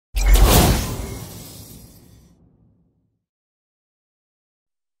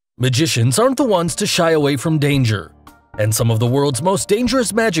Magicians aren't the ones to shy away from danger, and some of the world's most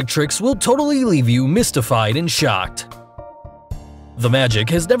dangerous magic tricks will totally leave you mystified and shocked. The magic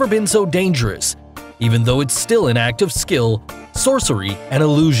has never been so dangerous, even though it's still an act of skill, sorcery, and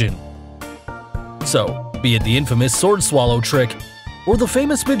illusion. So, be it the infamous sword swallow trick, or the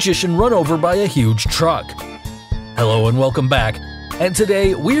famous magician run over by a huge truck. Hello and welcome back, and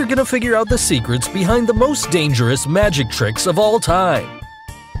today we're gonna figure out the secrets behind the most dangerous magic tricks of all time.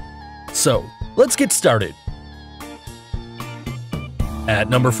 So, let's get started. At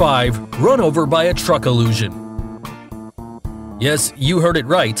number 5, run over by a truck illusion. Yes, you heard it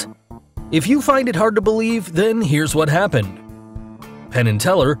right. If you find it hard to believe, then here's what happened. Penn and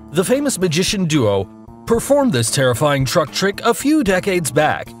Teller, the famous magician duo, performed this terrifying truck trick a few decades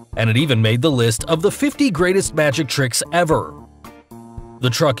back, and it even made the list of the 50 greatest magic tricks ever. The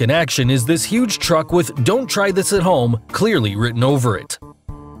truck in action is this huge truck with "Don't try this at home" clearly written over it.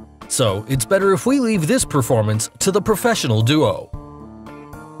 So, it's better if we leave this performance to the professional duo.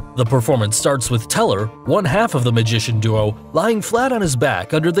 The performance starts with Teller, one half of the magician duo, lying flat on his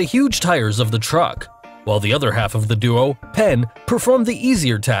back under the huge tires of the truck, while the other half of the duo, Penn, performed the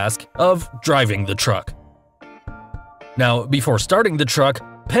easier task of driving the truck. Now, before starting the truck,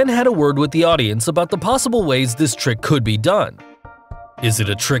 Penn had a word with the audience about the possible ways this trick could be done. Is it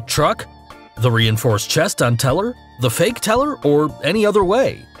a trick truck? The reinforced chest on Teller? The fake Teller? Or any other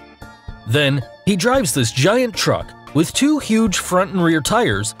way? Then, he drives this giant truck with two huge front and rear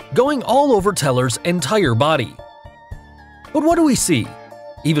tires going all over Teller's entire body. But what do we see?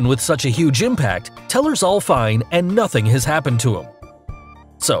 Even with such a huge impact, Teller's all fine and nothing has happened to him.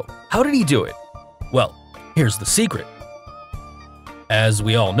 So, how did he do it? Well, here's the secret. As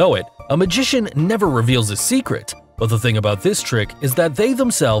we all know it, a magician never reveals a secret, but the thing about this trick is that they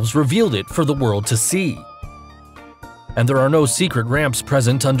themselves revealed it for the world to see. And there are no secret ramps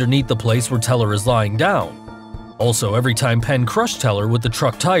present underneath the place where Teller is lying down. Also, every time Penn crushed Teller with the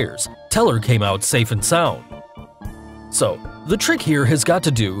truck tires, Teller came out safe and sound. So, the trick here has got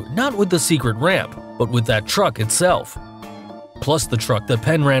to do not with the secret ramp, but with that truck itself. Plus, the truck that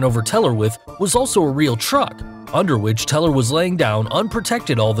Penn ran over Teller with was also a real truck, under which Teller was laying down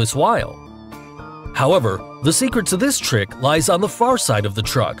unprotected all this while. However, the secret to this trick lies on the far side of the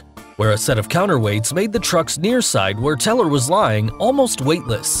truck, where a set of counterweights made the truck's near side where Teller was lying almost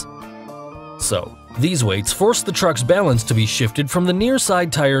weightless. So, these weights forced the truck's balance to be shifted from the near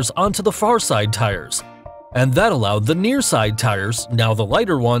side tires onto the far side tires, and that allowed the near side tires, now the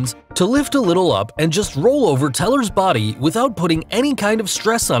lighter ones, to lift a little up and just roll over Teller's body without putting any kind of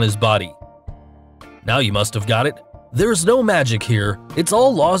stress on his body. Now you must have got it. There's no magic here, it's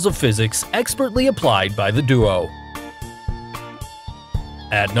all laws of physics expertly applied by the duo.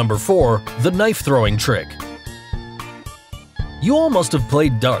 At number 4, the knife throwing trick. You all must have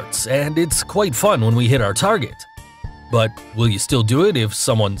played darts, and it's quite fun when we hit our target. But will you still do it if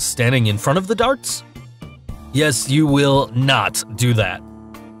someone's standing in front of the darts? Yes, you will not do that.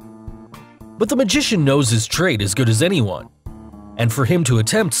 But the magician knows his trade as good as anyone, and for him to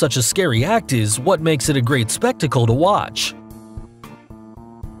attempt such a scary act is what makes it a great spectacle to watch.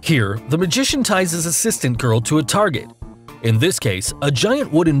 Here, the magician ties his assistant girl to a target, in this case, a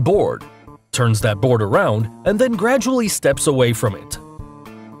giant wooden board, turns that board around, and then gradually steps away from it.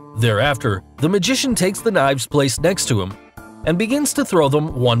 Thereafter, the magician takes the knives placed next to him and begins to throw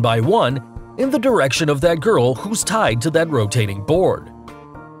them one by one in the direction of that girl who's tied to that rotating board.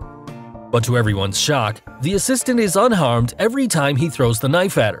 But to everyone's shock, the assistant is unharmed every time he throws the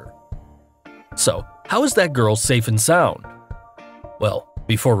knife at her. So, how is that girl safe and sound? Well,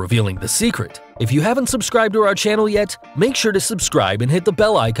 before revealing the secret, if you haven't subscribed to our channel yet, make sure to subscribe and hit the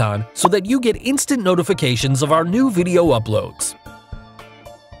bell icon so that you get instant notifications of our new video uploads.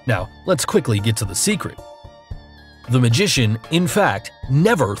 Now, let's quickly get to the secret. The magician, in fact,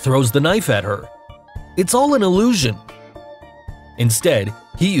 never throws the knife at her. It's all an illusion. Instead,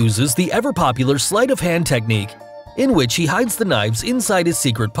 he uses the ever-popular sleight of hand technique, in which he hides the knives inside his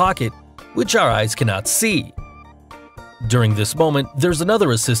secret pocket, which our eyes cannot see. During this moment, there's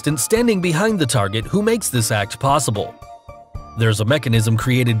another assistant standing behind the target who makes this act possible. There's a mechanism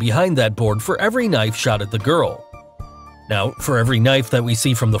created behind that board for every knife shot at the girl. Now, for every knife that we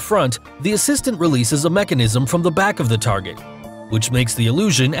see from the front, the assistant releases a mechanism from the back of the target, which makes the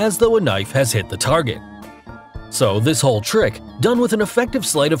illusion as though a knife has hit the target. So this whole trick, done with an effective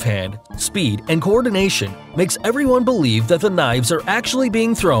sleight of hand, speed, and coordination, makes everyone believe that the knives are actually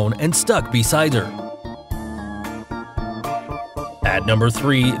being thrown and stuck beside her. At number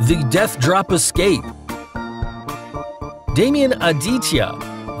 3, the Death Drop Escape. Damien Aditya,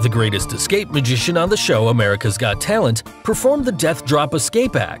 The greatest escape magician on the show America's Got Talent performed the Death Drop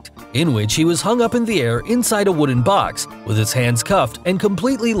Escape Act, in which he was hung up in the air inside a wooden box with his hands cuffed and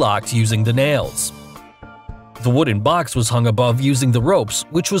completely locked using the nails. The wooden box was hung above using the ropes,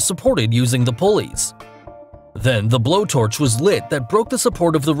 which was supported using the pulleys. Then the blowtorch was lit that broke the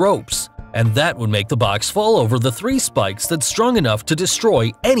support of the ropes, and that would make the box fall over the 3 spikes that's strong enough to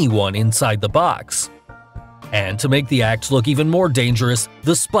destroy anyone inside the box. And to make the act look even more dangerous,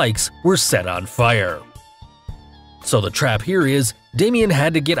 the spikes were set on fire. So the trap here is, Damien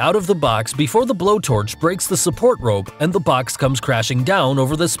had to get out of the box before the blowtorch breaks the support rope and the box comes crashing down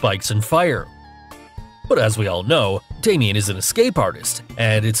over the spikes and fire. But as we all know, Damien is an escape artist,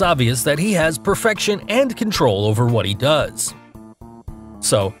 and it's obvious that he has perfection and control over what he does.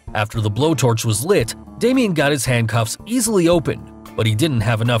 So, after the blowtorch was lit, Damien got his handcuffs easily opened, but he didn't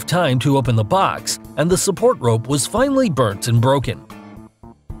have enough time to open the box, and the support rope was finally burnt and broken.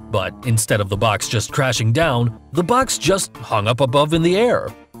 But instead of the box just crashing down, the box just hung up above in the air.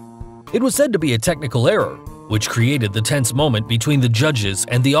 It was said to be a technical error, which created the tense moment between the judges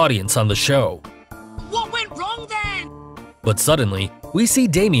and the audience on the show. What went wrong then? But suddenly, we see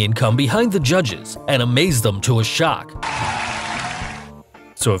Damien come behind the judges and amaze them to a shock.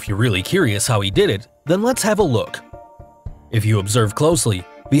 So if you're really curious how he did it, then let's have a look. If you observe closely,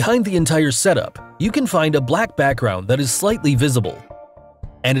 behind the entire setup, you can find a black background that is slightly visible.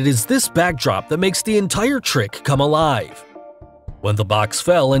 And it is this backdrop that makes the entire trick come alive. When the box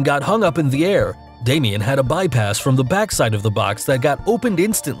fell and got hung up in the air, Damien had a bypass from the backside of the box that got opened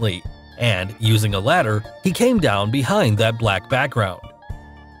instantly, and using a ladder, he came down behind that black background.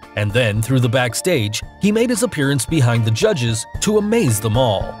 And then, through the backstage, he made his appearance behind the judges to amaze them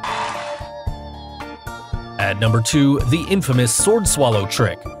all. At number 2, the infamous sword swallow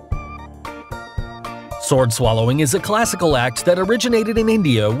trick. Sword swallowing is a classical act that originated in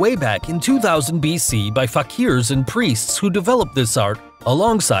India way back in 2000 BC by fakirs and priests who developed this art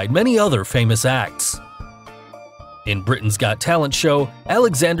alongside many other famous acts. In Britain's Got Talent show,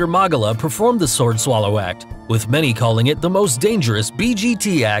 Alexander Magala performed the sword swallow act, with many calling it the most dangerous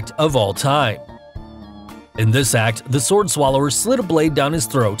BGT act of all time. In this act, the sword swallower slid a blade down his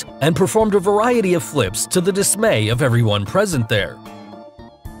throat and performed a variety of flips to the dismay of everyone present there.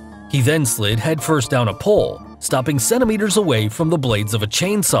 He then slid headfirst down a pole, stopping centimeters away from the blades of a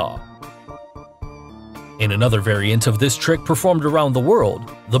chainsaw. In another variant of this trick performed around the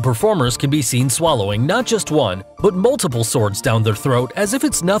world, the performers can be seen swallowing not just one, but multiple swords down their throat as if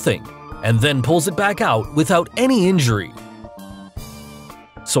it's nothing, and then pulls it back out without any injury.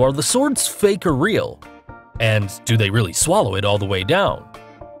 So are the swords fake or real? And do they really swallow it all the way down?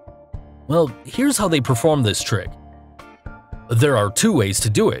 Well, here's how they perform this trick. There are 2 ways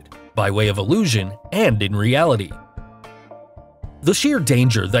to do it, by way of illusion and in reality. The sheer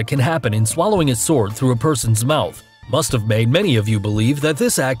danger that can happen in swallowing a sword through a person's mouth must have made many of you believe that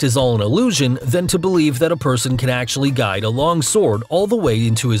this act is all an illusion than to believe that a person can actually guide a long sword all the way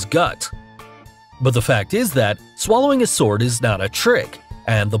into his gut. But the fact is that swallowing a sword is not a trick,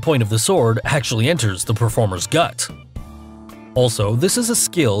 and the point of the sword actually enters the performer's gut. Also, this is a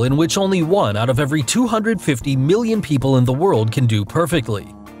skill in which only 1 out of every 250 million people in the world can do perfectly.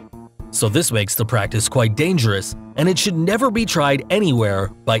 So this makes the practice quite dangerous, and it should never be tried anywhere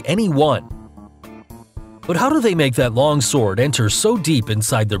by anyone. But how do they make that long sword enter so deep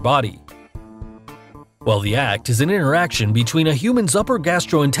inside their body? Well, the act is an interaction between a human's upper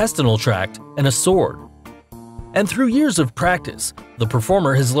gastrointestinal tract and a sword. And through years of practice, the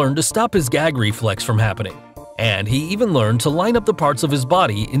performer has learned to stop his gag reflex from happening, and he even learned to line up the parts of his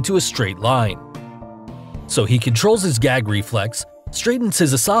body into a straight line. So he controls his gag reflex, straightens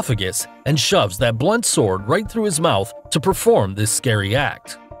his esophagus, and shoves that blunt sword right through his mouth to perform this scary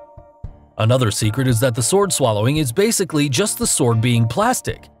act. Another secret is that the sword swallowing is basically just the sword being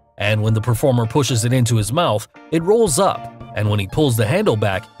plastic, and when the performer pushes it into his mouth, it rolls up, and when he pulls the handle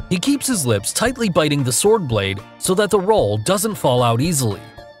back, he keeps his lips tightly biting the sword blade so that the roll doesn't fall out easily.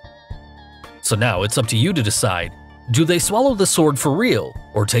 So now it's up to you to decide, do they swallow the sword for real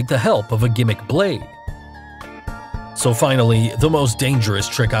or take the help of a gimmick blade? So finally, the most dangerous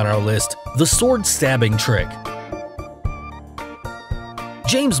trick on our list, the sword stabbing trick.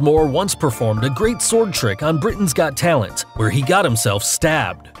 James Moore once performed a great sword trick on Britain's Got Talent, where he got himself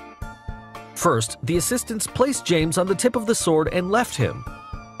stabbed. First, the assistants placed James on the tip of the sword and left him.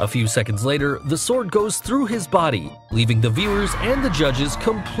 A few seconds later, the sword goes through his body, leaving the viewers and the judges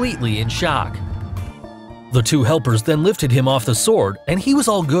completely in shock. The 2 helpers then lifted him off the sword, and he was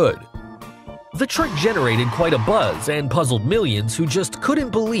all good. The trick generated quite a buzz and puzzled millions who just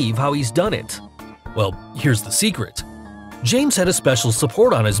couldn't believe how he's done it. Well, here's the secret. James had a special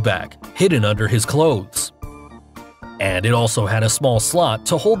support on his back, hidden under his clothes. And it also had a small slot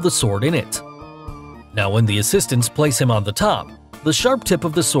to hold the sword in it. Now when the assistants place him on the top, the sharp tip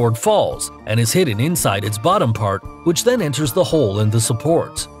of the sword falls and is hidden inside its bottom part, which then enters the hole in the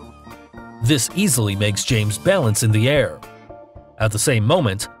support. This easily makes James balance in the air. At the same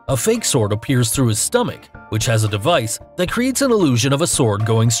moment, a fake sword appears through his stomach, which has a device that creates an illusion of a sword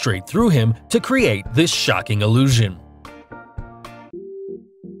going straight through him to create this shocking illusion.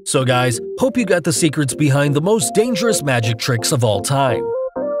 So guys, hope you got the secrets behind the most dangerous magic tricks of all time.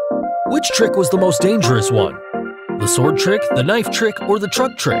 Which trick was the most dangerous one? The sword trick, the knife trick, or the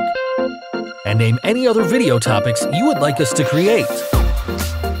truck trick? And name any other video topics you would like us to create.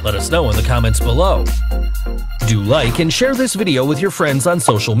 Let us know in the comments below. Do like and share this video with your friends on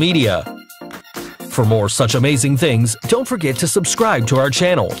social media. For more such amazing things, don't forget to subscribe to our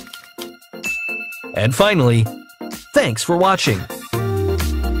channel. And finally, thanks for watching.